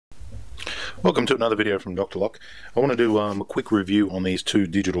Welcome to another video from Dr. Lock. I want to do a quick review on these two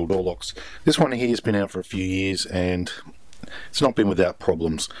digital door locks. This one here has been out for a few years and it's not been without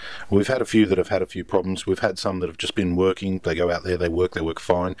problems. We've had a few that have had a few problems. We've had some that have just been working. They go out there, they work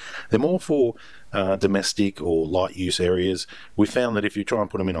fine. They're more for domestic or light use areas. We found that if you try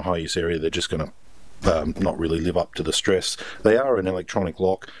and put them in a high use area, they're just going to not really live up to the stress. They are an electronic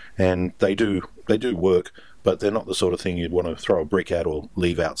lock and they do work, but they're not the sort of thing you'd want to throw a brick at or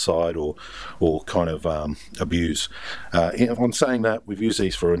leave outside or kind of abuse. On saying that, we've used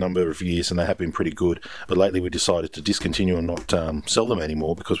these for a number of years and they have been pretty good, but lately we decided to discontinue and not sell them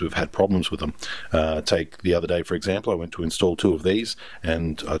anymore because we've had problems with them. Take the other day, for example, I went to install two of these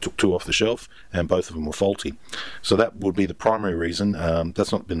and I took two off the shelf and both of them were faulty. So that would be the primary reason.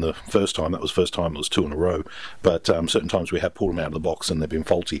 That's not been the first time. That was the first time it was two in a row, but certain times we have pulled them out of the box and they've been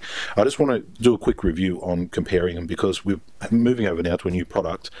faulty. I just want to do a quick review on comparing them because we're moving over now to a new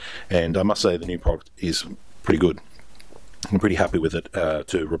product, and I must say the new product is pretty good. I'm pretty happy with it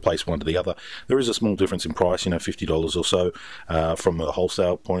to replace one to the other. There is a small difference in price, you know, $50 or so from a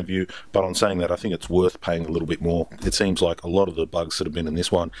wholesale point of view, but on saying that, I think it's worth paying a little bit more. It seems like a lot of the bugs that have been in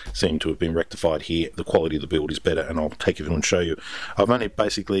this one seem to have been rectified here. The quality of the build is better, and I'll take you through and show you. I've only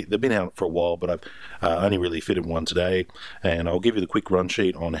basically, they've been out for a while, but I've only really fitted one today, and I'll give you the quick run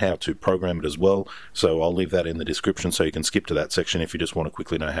sheet on how to program it as well, so I'll leave that in the description so you can skip to that section if you just want to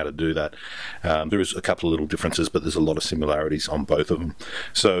quickly know how to do that. There is a couple of little differences, but there's a lot of similarities on both of them.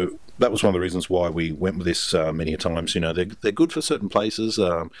 So that was one of the reasons why we went with this many a times. You know, they're good for certain places.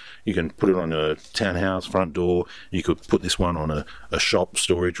 You can put it on a townhouse front door. You could put this one on a shop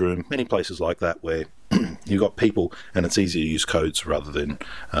storage room, many places like that where you've got people and it's easy to use codes rather than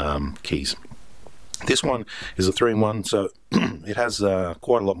keys. This one is a 3-in-1, so it has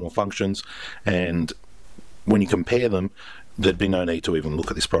quite a lot more functions, and when you compare them, there'd be no need to even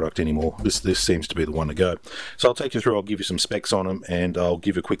look at this product anymore. This seems to be the one to go. So I'll take you through, I'll give you some specs on them, and I'll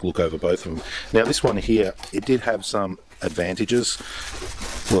give a quick look over both of them. Now this one here, it did have some advantages.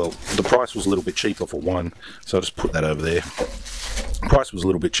 Well, the price was a little bit cheaper for one, so I'll just put that over there. The price was a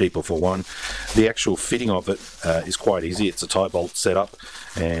little bit cheaper for one. The actual fitting of it is quite easy. It's a tie bolt setup,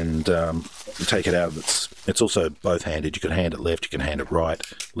 and you take it out. It's also both handed. You can hand it left, you can hand it right,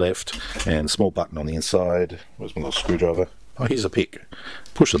 left, and a small button on the inside. Where's my little screwdriver? Oh, here's a pick.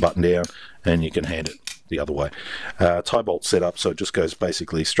 Push the button down and you can hand it the other way. Tie bolt setup, so it just goes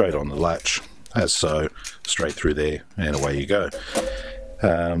basically straight on the latch, as so, straight through there, and away you go.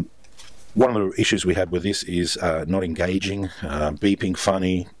 One of the issues we had with this is not engaging, beeping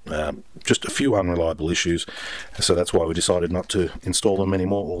funny, just a few unreliable issues, so that's why we decided not to install them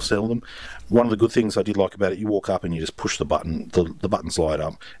anymore or sell them. One of the good things I did like about it, you walk up and you just push the button, the buttons light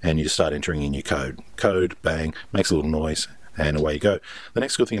up, and you just start entering in your code, bang, makes a little noise, and away you go. The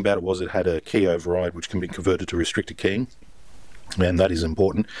next good thing about it was it had a key override which can be converted to restricted keying, and that is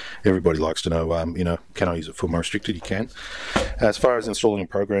important. Everybody likes to know, you know, can I use it for more restricted? You can. As far as installing and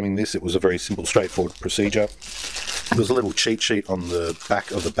programming this, it was a very simple, straightforward procedure. There's a little cheat sheet on the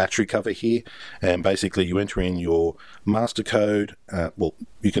back of the battery cover here, and basically you enter in your master code. Well,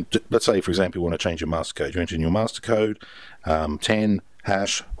 you can, let's say for example you want to change your master code. You enter in your master code, 10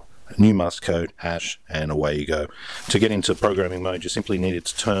 hash, new master code, hash, and away you go. To get into programming mode, you simply needed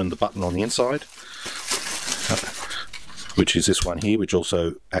to turn the button on the inside, which is this one here, which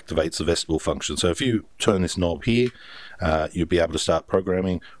also activates the vestibule function. So if you turn this knob here, you'll be able to start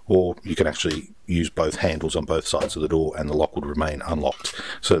programming, or you can actually use both handles on both sides of the door and the lock would remain unlocked.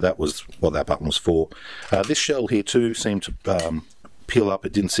 So that was what that button was for. This shell here too seemed to peel up.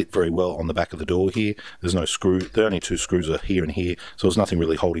 It didn't sit very well on the back of the door here. There's no screw. The only two screws are here and here, so there's nothing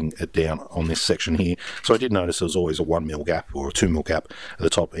really holding it down on this section here. So I did notice there was always a 1mm gap or a 2mm gap at the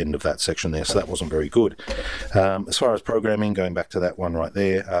top end of that section there, so that wasn't very good. As far as programming, going back to that one right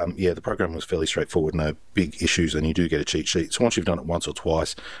there, yeah, the program was fairly straightforward, no big issues, and you do get a cheat sheet. So once you've done it once or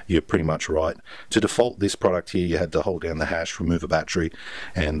twice, you're pretty much right. To default this product here, you had to hold down the hash, remove a battery,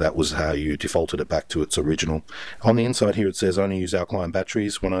 and that was how you defaulted it back to its original. On the inside here it says only use alkaline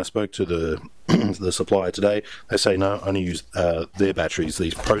batteries. When I spoke to the the supplier today, they say no, only use their batteries,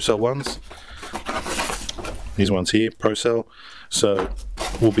 these ProCell ones. These ones here, ProCell. So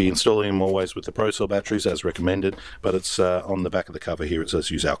we'll be installing them always with the ProCell batteries as recommended, but it's on the back of the cover here it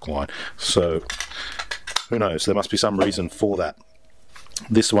says use alkaline. So who knows, there must be some reason for that.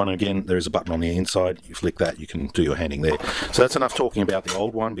 This one, again, there is a button on the inside. You flick that, you can do your handing there. So that's enough talking about the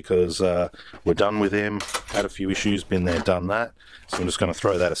old one, because we're done with them. Had a few issues, been there, done that. So I'm just going to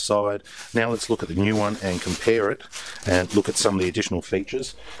throw that aside. Now let's look at the new one and compare it and look at some of the additional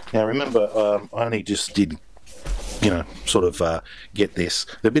features. Now remember, I only just did sort of get this.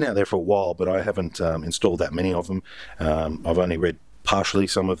 They've been out there for a while, but I haven't installed that many of them. I've only read partially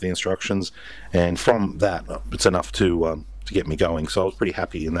some of the instructions, and from that it's enough to get me going. So I was pretty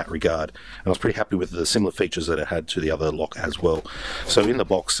happy in that regard, and I was pretty happy with the similar features that it had to the other lock as well. So in the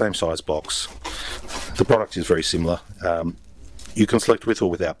box, same size box, the product is very similar. You can select with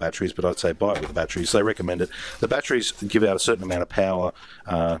or without batteries, but I'd say buy it with the batteries. They recommend it. The batteries give out a certain amount of power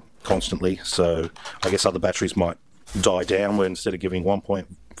constantly, so I guess other batteries might die down where instead of giving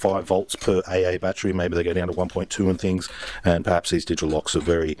 1.5 volts per AA battery, maybe they go down to 1.2 and things, and perhaps these digital locks are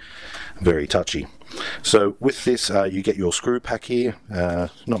very, very touchy. So with this, you get your screw pack here.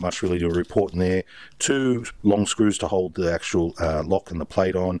 Not much really to report in there. 2 long screws to hold the actual lock and the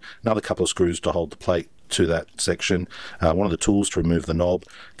plate on, another couple of screws to hold the plate to that section, one of the tools to remove the knob,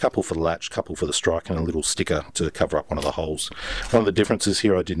 couple for the latch, couple for the strike, and a little sticker to cover up one of the holes. One of the differences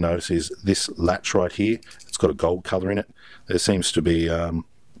here I did notice is this latch right here, it's got a gold color in it. There seems to be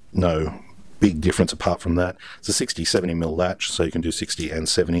no big difference apart from that. It's a 60-70mm latch, so you can do 60 and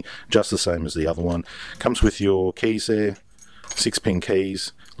 70, just the same as the other one. Comes with your keys there, 6-pin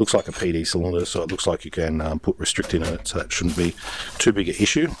keys. Looks like a PD cylinder, so it looks like you can put restrict in it, so that shouldn't be too big an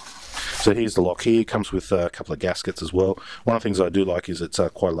issue. So here's the lock here. Comes with a couple of gaskets as well. One of the things I do like is it's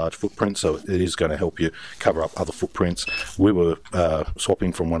quite a large footprint, so it is going to help you cover up other footprints. We were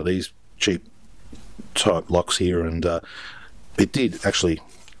swapping from one of these cheap type locks here, and it did actually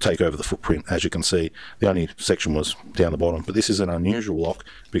take over the footprint. As you can see, the only section was down the bottom, but this is an unusual lock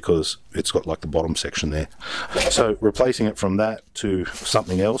because it's got like the bottom section there. So replacing it from that to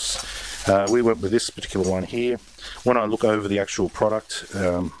something else, we went with this particular one here. When I look over the actual product,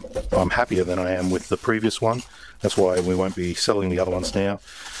 I'm happier than I am with the previous one. That's why we won't be selling the other ones now.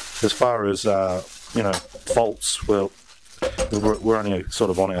 As far as faults, well, we're only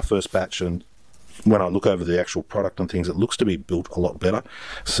sort of on our first batch, and when I look over the actual product and things, it looks to be built a lot better.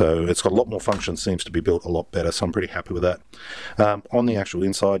 So it's got a lot more functions, seems to be built a lot better, so I'm pretty happy with that. On the actual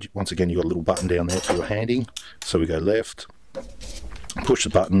inside, once again, you've got a little button down there for your handing. So we go left, push the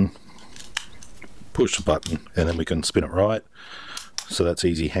button, and then we can spin it right. So that's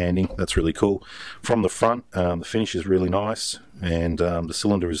easy handing. That's really cool. From the front, the finish is really nice, and the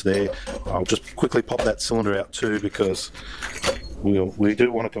cylinder is there. I'll just quickly pop that cylinder out too, because we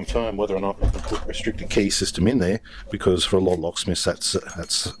do want to confirm whether or not we can put restricted key system in there, because for a lot of locksmiths that's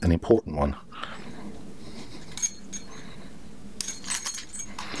an important one.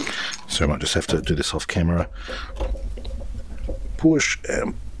 So I might just have to do this off camera. Push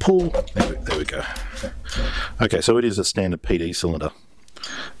and pull. There we go. Okay, so it is a standard PD cylinder.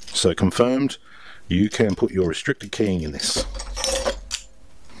 So confirmed, you can put your restricted keying in this.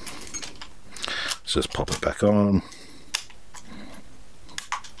 Let's just pop it back on.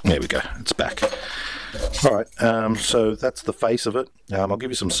 There we go, it's back. Alright, so that's the face of it. I'll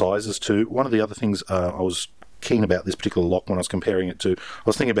give you some sizes too. One of the other things I was keen about this particular lock when I was comparing it to, I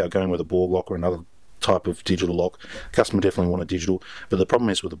was thinking about going with a Borg lock or another type of digital lock. Customer definitely want a digital, but the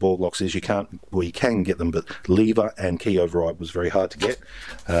problem is with the Borg locks is you can get them, but lever and key override was very hard to get,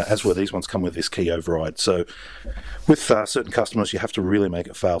 as were these ones come with this key override. So with certain customers you have to really make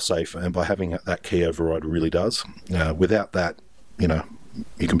it fail safe, and by having that key override really does. Without that,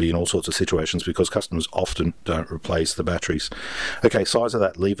 you can be in all sorts of situations because customers often don't replace the batteries. Okay, size of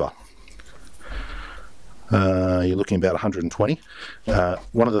that lever. You're looking about 120.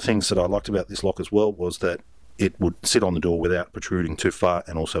 One of the things that I liked about this lock as well was that it would sit on the door without protruding too far,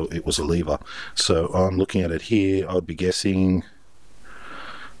 and also it was a lever. So I'm looking at it here, I would be guessing,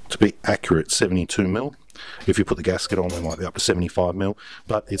 to be accurate, 72mm. If you put the gasket on, they might be up to 75mm,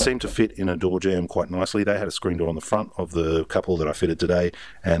 but it seemed to fit in a door jamb quite nicely. They had a screen door on the front of the couple that I fitted today,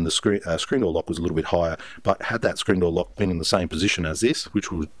 and the screen door lock was a little bit higher, but had that screen door lock been in the same position as this,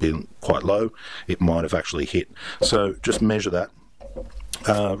 which would have been quite low, it might have actually hit. So just measure that.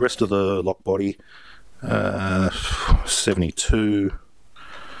 Rest of the lock body, 72,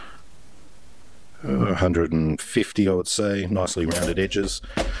 150 I would say, nicely rounded edges.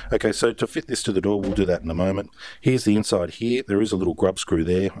 Okay, so to fit this to the door, we'll do that in a moment. Here's the inside here. There is a little grub screw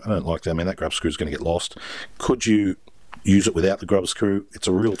there. I don't like that. I mean, that grub screw is going to get lost. Could you use it without the grub screw? It's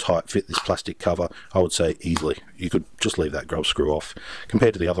a real tight fit, this plastic cover. I would say easily. You could just leave that grub screw off.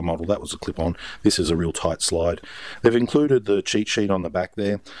 Compared to the other model, that was a clip-on. This is a real tight slide. They've included the cheat sheet on the back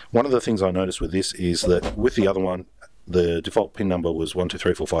there. One of the things I noticed with this is that with the other one, the default pin number was 1, 2,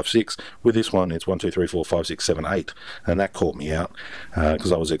 3, 4, 5, 6. With this one, it's 1, 2, 3, 4, 5, 6, 7, 8, and that caught me out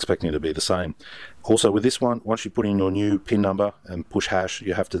because I was expecting it to be the same. Also with this one, once you put in your new pin number and push hash,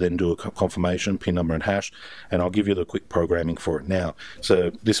 you have to then do a confirmation, pin number and hash, and I'll give you the quick programming for it now.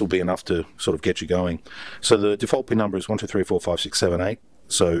 So this will be enough to sort of get you going. So the default pin number is 1, 2, 3, 4, 5, 6, 7, 8.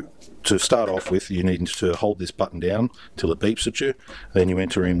 So to start off with, you need to hold this button down till it beeps at you. Then you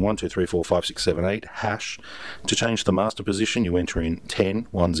enter in 1, 2, 3, 4, 5, 6, 7, 8, hash. To change the master position, you enter in 10,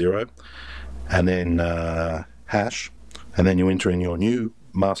 1, 0, and then hash. And then you enter in your new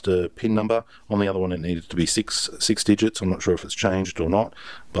master pin number. On the other one, it needed to be six digits. I'm not sure if it's changed or not,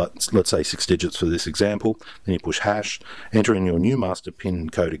 but let's say 6 digits for this example. Then you push hash, enter in your new master pin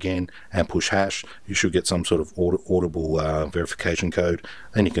code again, and push hash. You should get some sort of audible verification code.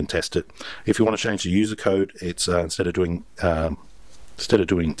 Then you can test it. If you want to change the user code, it's instead of doing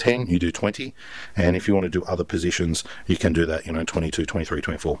 10, you do 20, and if you want to do other positions, you can do that, 22, 23,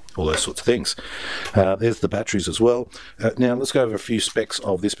 24, all those sorts of things. There's the batteries as well. Now let's go over a few specs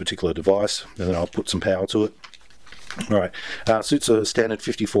of this particular device, and then I'll put some power to it. All right, suits a standard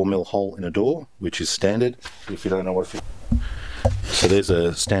 54mm hole in a door, which is standard. If you don't know what so there's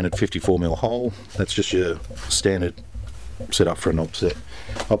a standard 54mm hole. That's just your standard setup for an offset.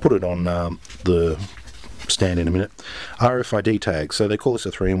 I'll put it on the stand in a minute. RFID tags, so they call this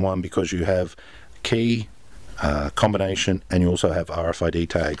a 3-in-1 because you have key, combination, and you also have RFID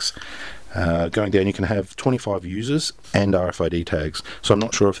tags. Going down, you can have 25 users and RFID tags. So I'm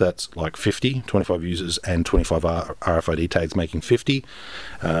not sure if that's like 25 users and 25 RFID tags making 50,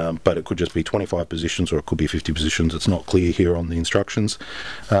 but it could just be 25 positions or it could be 50 positions. It's not clear here on the instructions.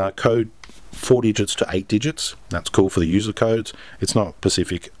 Code 4 digits to 8 digits. That's cool for the user codes. It's not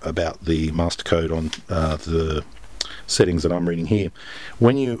specific about the master code on the settings that I'm reading here.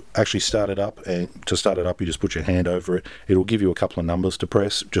 When you actually start it up, and to start it up you just put your hand over it, it'll give you a couple of numbers to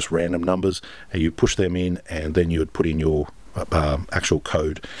press, just random numbers, and you push them in, and then you would put in your actual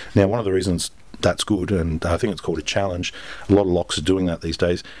code. Now one of the reasons that's good, and I think it's called a challenge, a lot of locks are doing that these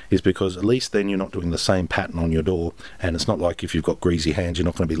days, is because at least then you're not doing the same pattern on your door, and it's not like if you've got greasy hands you're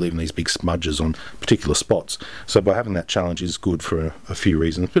not going to be leaving these big smudges on particular spots. So by having that challenge is good for a few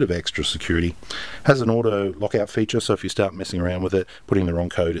reasons. A bit of extra security. Has an auto lockout feature, so if you start messing around with it, putting the wrong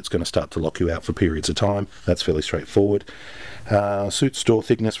code, it's going to start to lock you out for periods of time. That's fairly straightforward. Suits door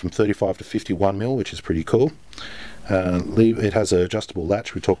thickness from 35 to 51mm, which is pretty cool. It has an adjustable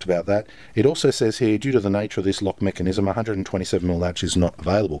latch, we talked about that. It also says here, due to the nature of this lock mechanism, 127mm latch is not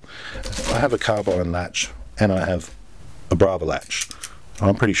available. I have a Carbine latch and I have a Brava latch.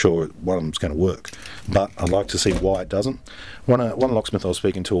 I'm pretty sure one of them's going to work, but I'd like to see why it doesn't. One locksmith I was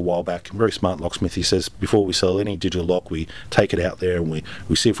speaking to a while back, very smart locksmith, he says before we sell any digital lock we take it out there and we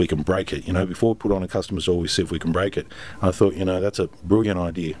see if we can break it. Before we put on a customer's door we see if we can break it. I thought, that's a brilliant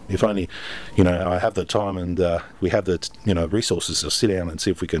idea. If only, I have the time and we have the resources to sit down and see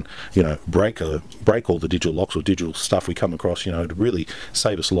if we can, break all the digital locks or digital stuff we come across, to really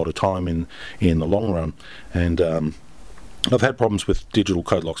save us a lot of time in the long run. And I've had problems with digital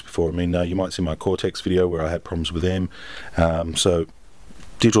code locks before. I mean, you might see my Cortex video where I had problems with them. So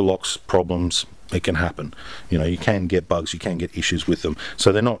digital locks problems, it can happen. You can get bugs, you can get issues with them.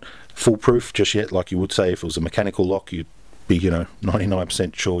 So they're not foolproof just yet, like you would say if it was a mechanical lock. You'd be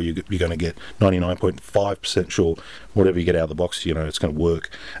 99% sure you're going to get 99.5% sure whatever you get out of the box, it's going to work.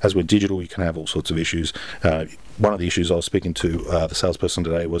 As with digital, you can have all sorts of issues. One of the issues I was speaking to the salesperson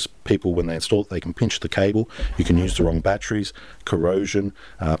today was people, when they install it, they can pinch the cable, you can use the wrong batteries, corrosion,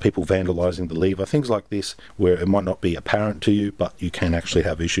 people vandalizing the lever, things like this where it might not be apparent to you, but you can actually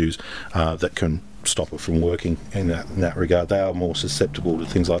have issues that can stop it from working in that regard. They are more susceptible to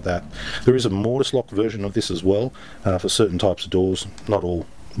things like that. There is a mortise lock version of this as well for certain types of doors. Not all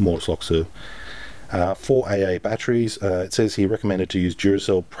mortise locks are. 4 AA batteries. It says here recommended to use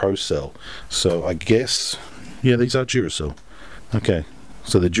Duracell Pro Cell. So I guess, yeah, these are Duracell. Okay,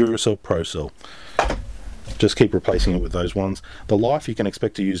 so the Duracell Pro Cell. Just keep replacing it with those ones. The life you can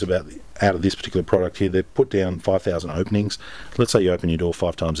expect to use out of this particular product here, they've put down 5,000 openings. Let's say you open your door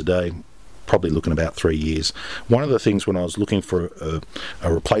 5 times a day, probably looking about 3 years. One of the things when I was looking for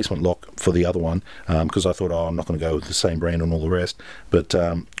a replacement lock for the other one, because I thought, I'm not going to go with the same brand and all the rest, but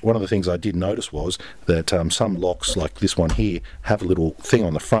one of the things I did notice was that some locks like this one here have a little thing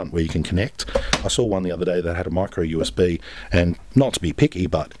on the front where you can connect. I saw one the other day that had a micro USB, and not to be picky,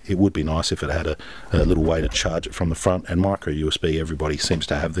 but it would be nice if it had a little way to charge it from the front, and micro USB everybody seems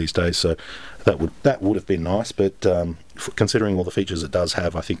to have these days, so that would have been nice, but considering all the features it does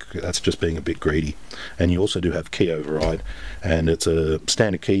have, I think that's just being a bit greedy. And you also do have key override, and it's a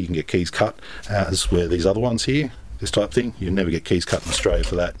standard key. You can get keys cut, as where these other ones here, this type thing. You'd never get keys cut in Australia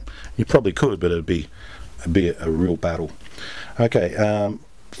for that. You probably could, but it'd be a real battle. Okay,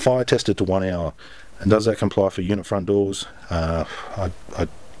 fire tested to 1 hour. And does that comply for unit front doors?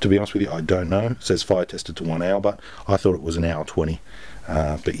 To be honest with you, I don't know. It says fire tested to 1 hour, but I thought it was an hour 20.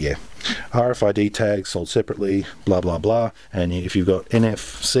 But yeah, RFID tags sold separately, blah blah blah. And if you've got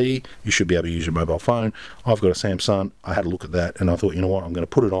NFC, you should be able to use your mobile phone. I've got a Samsung. I had a look at that and I thought, you know what, I'm going to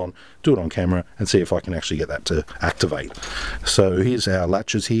put it on, do it on camera, and see if I can actually get that to activate. So here's our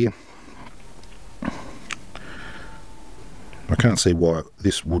latches here. I can't see why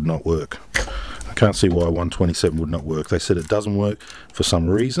this would not work. I can't see why 127 would not work. They said it doesn't work for some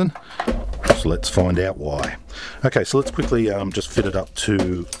reason. So let's find out why. Okay, so let's quickly just fit it up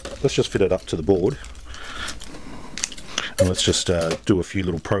to the board, and let's just do a few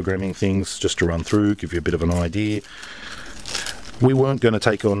little programming things just to run through, give you a bit of an idea. We weren't going to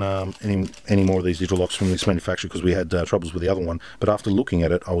take on any more of these digital locks from this manufacturer because we had troubles with the other one, but after looking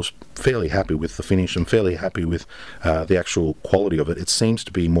at it, I was fairly happy with the finish and fairly happy with the actual quality of it. It seems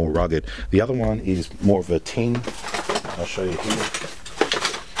to be more rugged. The other one is more of a tin. I'll show you here.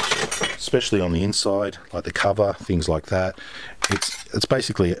 Especially on the inside, like the cover, things like that. It's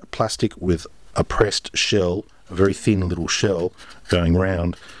basically plastic with a pressed shell, a very thin little shell going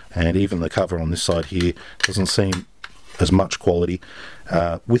round, and even the cover on this side here doesn't seem as much quality.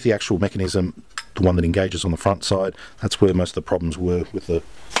 With the actual mechanism, the one that engages on the front side, that's where most of the problems were with it.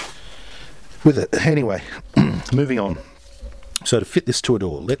 Anyway, moving on. So to fit this to a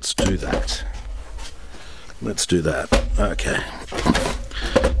door, let's do that. Okay.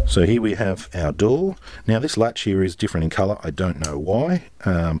 So here we have our door. Now this latch here is different in colour. I don't know why,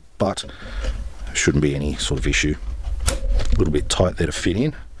 but shouldn't be any sort of issue. A little bit tight there to fit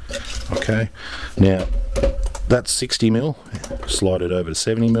in. Okay. Now that's 60mm. Slide it over to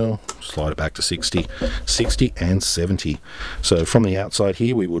 70mm. Slide it back to 60. 60 and 70. So from the outside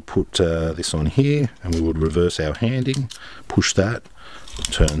here, we would put this on here, and we would reverse our handing. Push that.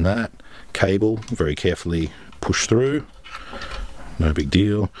 Turn that. Cable. Very carefully push through. No big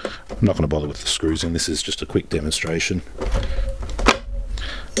deal. I'm not going to bother with the screws in. This is just a quick demonstration.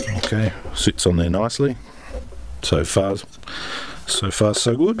 Okay, sits on there nicely. So far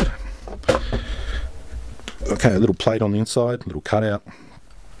so good. Okay, a little plate on the inside, little cutout.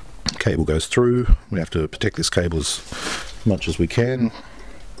 Cable goes through. We have to protect this cable as much as we can.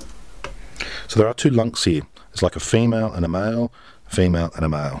 So there are two lunks here. It's like a female and a male, female and a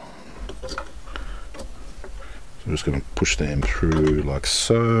male. So I'm just going to push them through like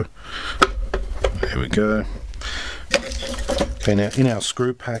so. There we go. Okay, now in our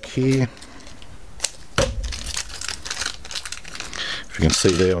screw pack here, if you can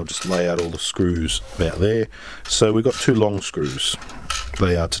see there, I'll just lay out all the screws about there. So we've got two long screws.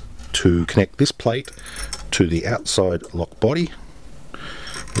 They are to connect this plate to the outside lock body,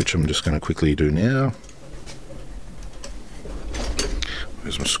 which I'm just going to quickly do now.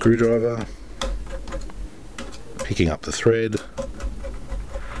 There's my screwdriver. Picking up the thread.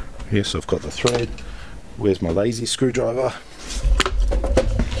 Yes, I've got the thread. Where's my lazy screwdriver?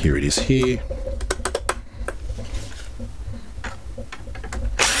 Here it is here.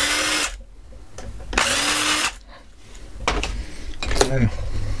 Okay.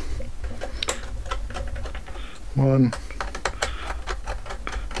 One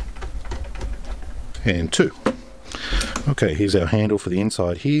and two. Okay, here's our handle for the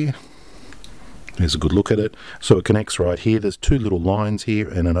inside here. Here's a good look at it. So it connects right here. There's two little lines here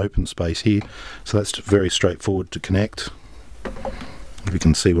and an open space here. So that's very straightforward to connect. If you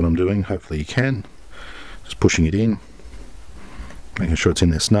can see what I'm doing, hopefully you can. Just pushing it in, making sure it's in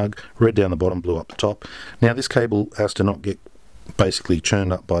there snug. Red down the bottom, blue up the top. Now this cable has to not get basically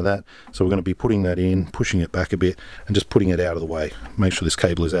churned up by that. So we're going to be putting that in, pushing it back a bit, and just putting it out of the way. Make sure this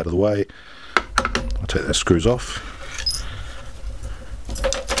cable is out of the way. I'll take those screws off.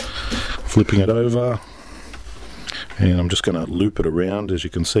 Flipping it over, and I'm just going to loop it around, as you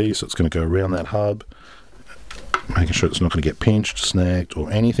can see. So it's going to go around that hub, making sure it's not going to get pinched, snagged or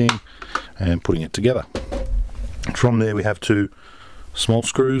anything, and putting it together. From there we have two small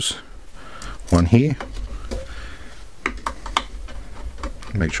screws, one here.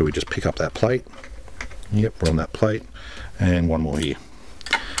 Make sure we just pick up that plate. Yep, we're on that plate, and one more here.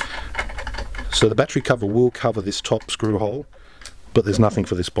 So the battery cover will cover this top screw hole, but there's nothing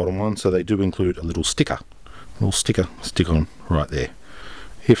for this bottom one, so they do include a little sticker. Stick on right there,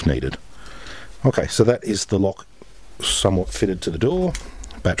 if needed. Okay, so that is the lock somewhat fitted to the door.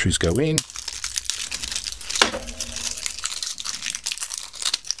 Batteries go in.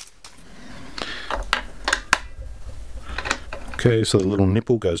 Okay, so the little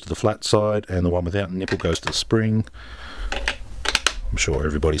nipple goes to the flat side and the one without nipple goes to the spring. I'm sure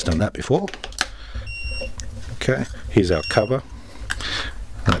everybody's done that before. Okay, here's our cover,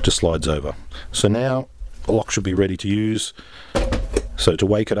 and it just slides over. So now the lock should be ready to use. So to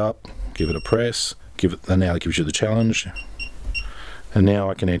wake it up, give it a press, and now it gives you the challenge. And now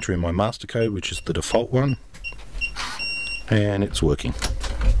I can enter in my master code, which is the default one, and it's working.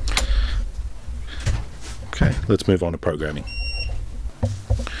 Okay, let's move on to programming.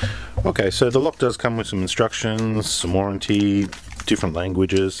 Okay, so the lock does come with some instructions, some warranty, different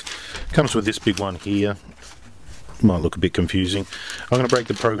languages. Comes with this big one here. Might look a bit confusing. I'm going to break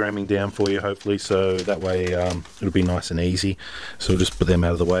the programming down for you, hopefully, so that way it'll be nice and easy. So we'll just put them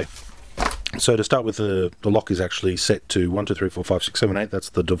out of the way. So to start with, the lock is actually set to 1, 2, 3, 4, 5, 6, 7, 8. That's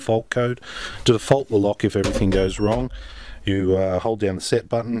the default code. To default the lock, if everything goes wrong, you hold down the set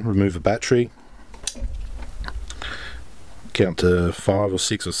button, remove a battery, count to 5 or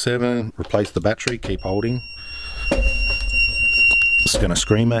 6 or 7, replace the battery, keep holding. It's going to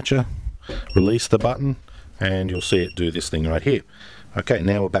scream at you. Release the button and you'll see it do this thing right here. Okay,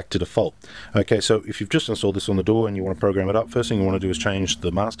 now we're back to default. Okay, so if you've just installed this on the door and you want to program it up, first thing you want to do is change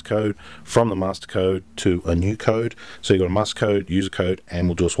the master code from the master code to a new code. So you've got a master code, user code, and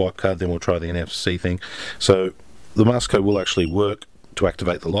we'll do a swipe card, then we'll try the NFC thing. So the master code will actually work to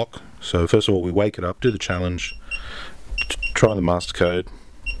activate the lock. So first of all, we wake it up, do the challenge, try the master code,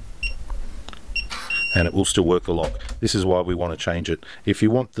 and it will still work the lock. This is why we want to change it. If you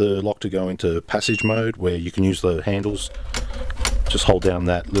want the lock to go into passage mode, where you can use the handles, just hold down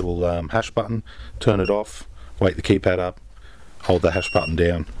that little hash button, turn it off, wake the keypad up, hold the hash button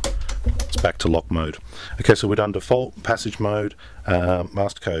down, it's back to lock mode. Okay, so we're done default, passage mode,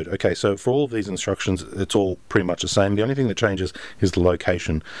 master code. Okay, so for all of these instructions, it's all pretty much the same. The only thing that changes is the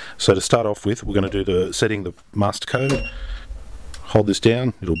location. So to start off with, we're going to do the setting the master code. Hold this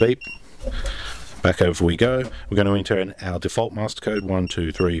down, it'll beep. Back over we go. We're going to enter in our default master code 1,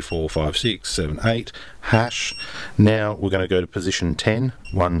 2, 3, 4, 5, 6, 7, 8 hash. Now we're going to go to position 10,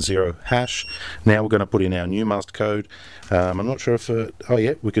 1, 0 hash. Now we're going to put in our new master code. I'm not sure if oh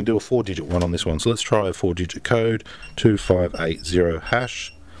yeah, we can do a 4-digit one on this one. So let's try a 4-digit code 2580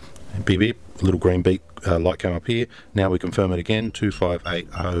 hash. Beep beep. Little green beep light came up here. Now we confirm it again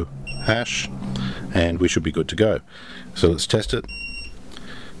 2580 hash, and we should be good to go. So let's test it.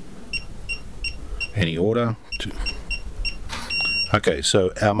 Any order. Okay,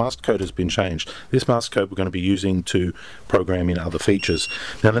 so our master code has been changed. This master code we're going to be using to program in other features.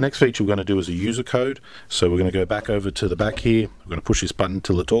 Now the next feature we're going to do is a user code. So we're going to go back over to the back here. We're going to push this button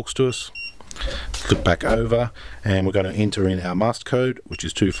till it talks to us. Flip back over and we're going to enter in our master code, which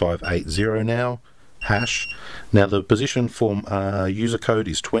is 2580 now, hash. Now the position for user code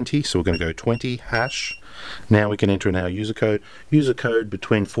is 20, so we're going to go 20 hash. Now we can enter in our user code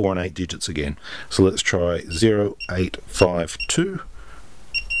between 4 and 8 digits again. So let's try 0852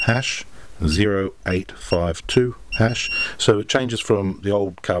 hash, 0852 hash. So it changes from the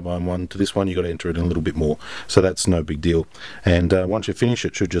old Carbine one to this one. You've got to enter it in a little bit more, so that's no big deal. And once you finish,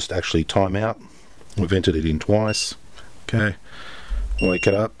 it should just actually time out. We've entered it in twice. Okay, wake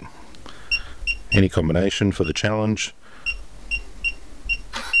it up, any combination for the challenge,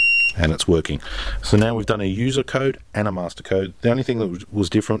 and it's working. So now we've done a user code and a master code. The only thing that was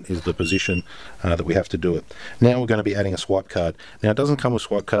different is the position that we have to do it. Now we're going to be adding a swipe card. Now it doesn't come with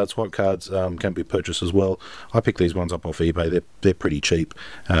swipe cards. Swipe cards can be purchased as well. I picked these ones up off eBay. They're pretty cheap.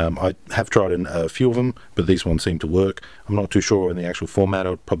 I have tried a few of them, but these ones seem to work. I'm not too sure in the actual format.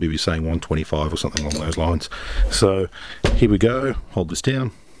 I would probably be saying 125 or something along those lines. So here we go. Hold this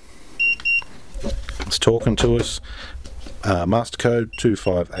down. It's talking to us. Master code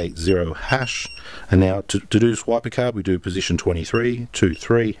 2580 hash, and now to do swiper card we do position 23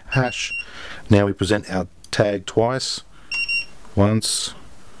 23 hash. Now we present our tag twice, once,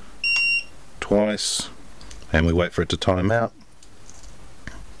 twice, and we wait for it to time out.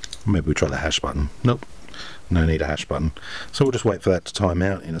 Maybe we try the hash button. Nope, no need a hash button, so we'll just wait for that to time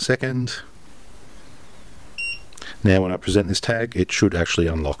out in a second. Now when I present this tag, it should actually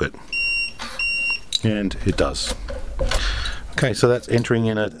unlock it, and it does. Okay, so that's entering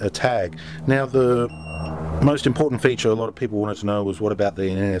in a tag. Now the most important feature a lot of people wanted to know was what about the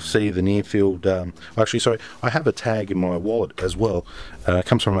NFC, the near field. Actually, sorry, I have a tag in my wallet as well. It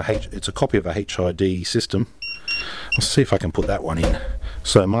comes from it's a copy of a HID system. Let's see if I can put that one in.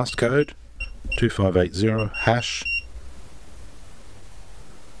 So master code 2580 hash.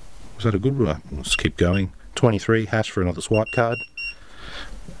 Was that a good one? Let's keep going. 23 hash for another swipe card,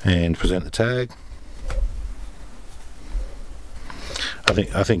 and present the tag.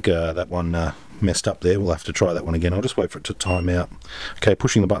 I think that one messed up there. We'll have to try that one again. I'll just wait for it to time out. Okay,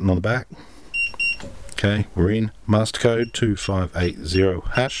 pushing the button on the back. Okay, we're in. Master code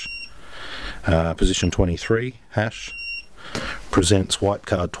 2580 hash. Position 23 hash. Present swipe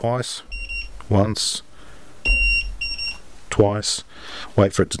card twice. Once. Twice.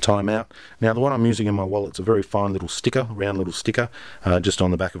 Wait for it to time out. Now the one I'm using in my wallet's a very fine little sticker, round little sticker, just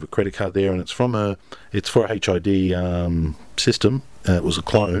on the back of a credit card there, and it's for a HID system. It was a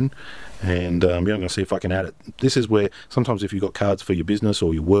clone, and I'm going to see if I can add it. This is where sometimes if you've got cards for your business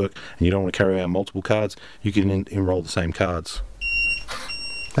or your work and you don't want to carry around multiple cards, you can enroll the same cards.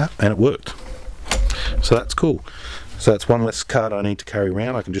 And it worked. So that's cool. So that's one less card I need to carry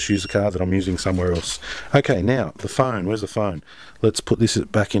around. I can just use the card that I'm using somewhere else. Okay, now the phone. Where's the phone? Let's put this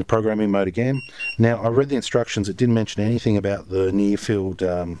back in programming mode again. Now I read the instructions. It didn't mention anything about the near field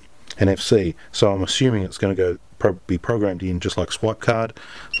NFC, so I'm assuming it's going to be programmed in just like swipe card.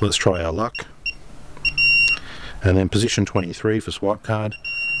 So let's try our luck. And then position 23 for swipe card.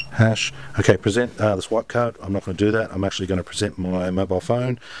 Hash. Okay, present the swipe card. I'm not going to do that. I'm actually going to present my mobile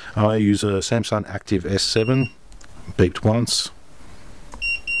phone. I use a Samsung Active S7. Beeped once,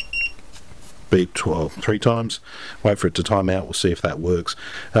 beeped 3 times. Wait for it to time out. We'll see if that works.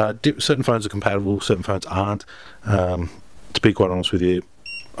 Certain phones are compatible, certain phones aren't. To be quite honest with you,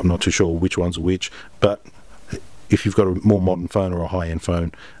 I'm not too sure which ones are which, but if you've got a more modern phone or a high-end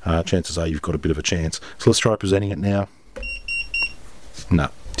phone, chances are you've got a bit of a chance. So let's try presenting it now. No,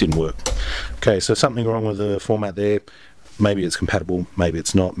 didn't work. Okay, so something wrong with the format there. Maybe it's compatible, maybe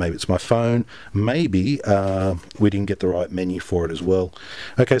it's not, maybe it's my phone, maybe we didn't get the right menu for it as well.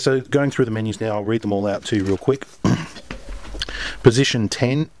 Okay, so going through the menus now, I'll read them all out to you real quick. Position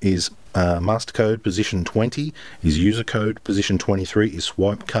 10 is master code, position 20 is user code, position 23 is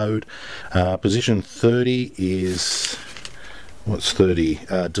swipe code, position 30 is, what's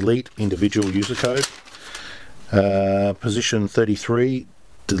 30? Delete individual user code, position 33,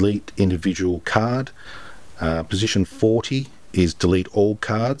 delete individual card. Position 40 is delete all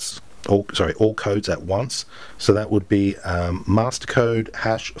cards, all codes at once. So that would be master code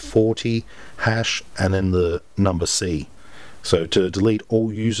hash 40 hash and then the number C. So to delete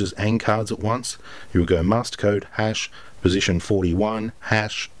all users and cards at once, you will go master code hash position 41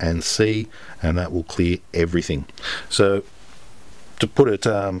 hash and C, and that will clear everything. So to put it,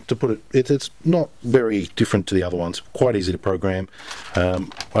 it's not very different to the other ones. Quite easy to program.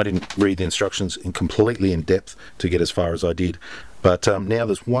 I didn't read the instructions completely in depth to get as far as I did. But now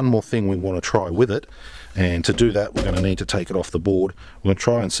there's one more thing we want to try with it, and to do that we're going to need to take it off the board. We're going to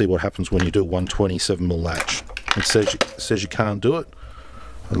try and see what happens when you do a 127mm latch. It says you can't do it.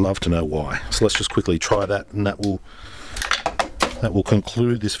 I'd love to know why. So let's just quickly try that, and that will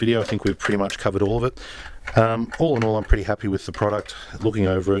conclude this video. I think we've pretty much covered all of it. All in all, I'm pretty happy with the product. Looking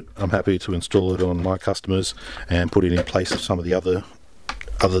over it, I'm happy to install it on my customers and put it in place of some of the other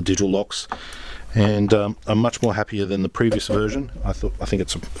digital locks. And I'm much more happier than the previous version. I think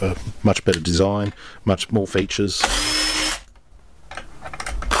it's a much better design, much more features.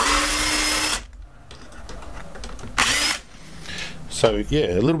 So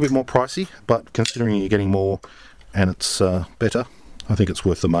yeah, a little bit more pricey, but considering you're getting more and it's better, I think it's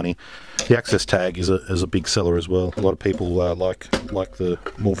worth the money. The access tag is a big seller as well. A lot of people like the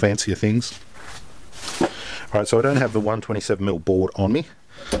more fancier things. Alright, so I don't have the 127mm board on me,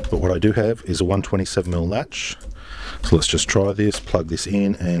 but what I do have is a 127mm latch. So let's just try this, plug this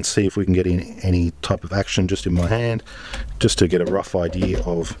in and see if we can get in any type of action just in my hand, just to get a rough idea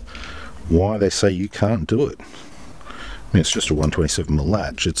of why they say you can't do it. I mean, it's just a 127mm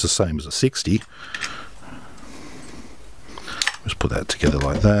latch. It's the same as a 60. Just put that together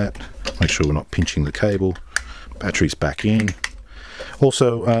like that. Make sure we're not pinching the cable. Battery's back in.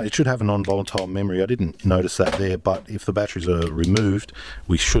 Also, it should have a non-volatile memory. I didn't notice that there, but if the batteries are removed,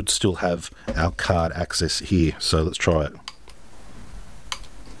 we should still have our card access here. So let's try it.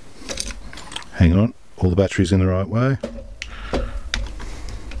 Hang on, all the batteries in the right way?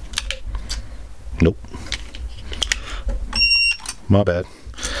 Nope. My bad.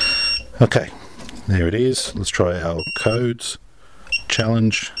 Okay, there it is. Let's try our codes.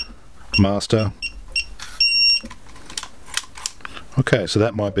 Challenge, master. Okay, so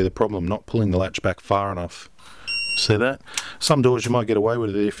that might be the problem, not pulling the latch back far enough. See that? Some doors you might get away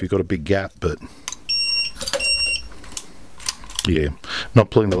with it if you've got a big gap, but yeah, not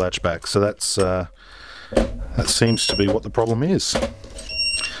pulling the latch back. So that's that seems to be what the problem is.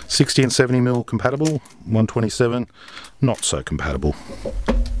 60 and 70mm compatible, 127 not so compatible.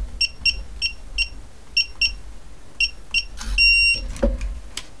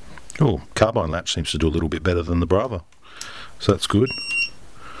 Oh, Carbine latch seems to do a little bit better than the Bravo, so that's good.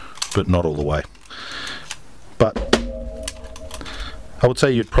 but not all the way. But I would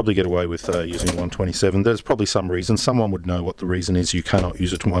say you'd probably get away with using 127. There's probably some reason. Someone would know what the reason is you cannot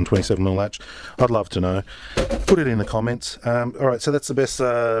use a 127mm latch. I'd love to know. Put it in the comments. Alright, so that's the best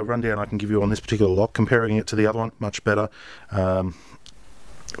rundown I can give you on this particular lock. Comparing it to the other one, much better.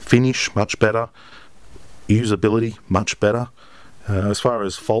 Finish, much better. Usability, much better. As far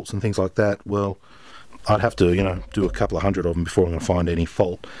as faults and things like that, well, I'd have to, do a couple of hundred of them before I'm going to find any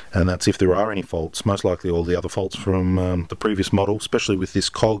fault, and that's if there are any faults. Most likely all the other faults from the previous model, especially with this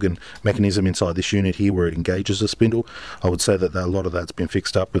cog and mechanism inside this unit here where it engages the spindle. I would say that a lot of that's been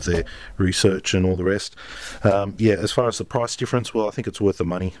fixed up with their research and all the rest. Yeah, as far as the price difference, well, I think it's worth the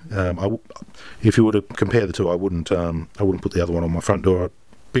money. If you were to compare the two, I wouldn't put the other one on my front door. I'd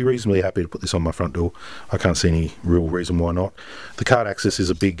be reasonably happy to put this on my front door. I can't see any real reason why not. The card access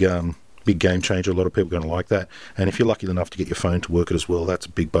is a big game changer. A lot of people are going to like that, and if you're lucky enough to get your phone to work it as well, that's a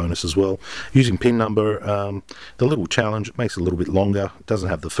big bonus as well. Using pin number, the little challenge, it makes it a little bit longer. It doesn't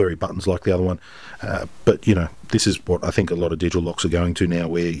have the furry buttons like the other one, but this is what I think a lot of digital locks are going to now,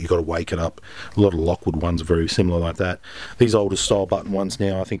 where you've got to wake it up. A lot of Lockwood ones are very similar like that. These older style button ones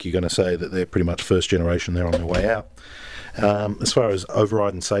now, I think you're going to say that they're pretty much first generation. They're on their way out. As far as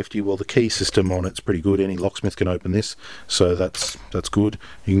override and safety, well, the key system on it's pretty good. Any locksmith can open this, so that's good.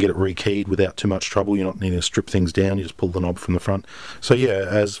 You can get it rekeyed without too much trouble. You're not needing to strip things down. You just pull the knob from the front. So yeah,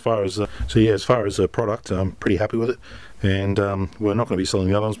 as far as a product, I'm pretty happy with it. And we're not going to be selling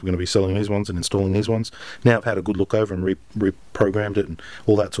the other ones. We're going to be selling these ones and installing these ones. Now I've had a good look over and reprogrammed it and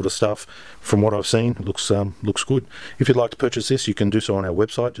all that sort of stuff. From what I've seen, it looks good. If you'd like to purchase this, you can do so on our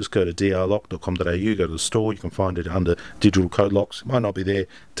website. Just go to drlock.com.au, go to the store. You can find it under digital code locks. It might not be there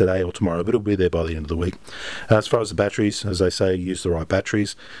today or tomorrow, but it'll be there by the end of the week. As far as the batteries, as they say, use the right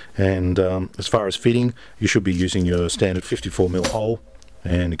batteries. And as far as fitting, you should be using your standard 54mm hole,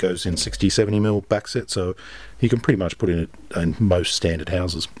 and it goes in 60-70mm back set, so you can pretty much put it in most standard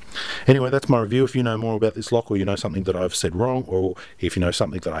houses. Anyway, that's my review. If you know more about this lock, or you know something that I've said wrong, or if you know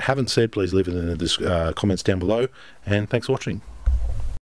something that I haven't said, please leave it in the comments down below, and thanks for watching.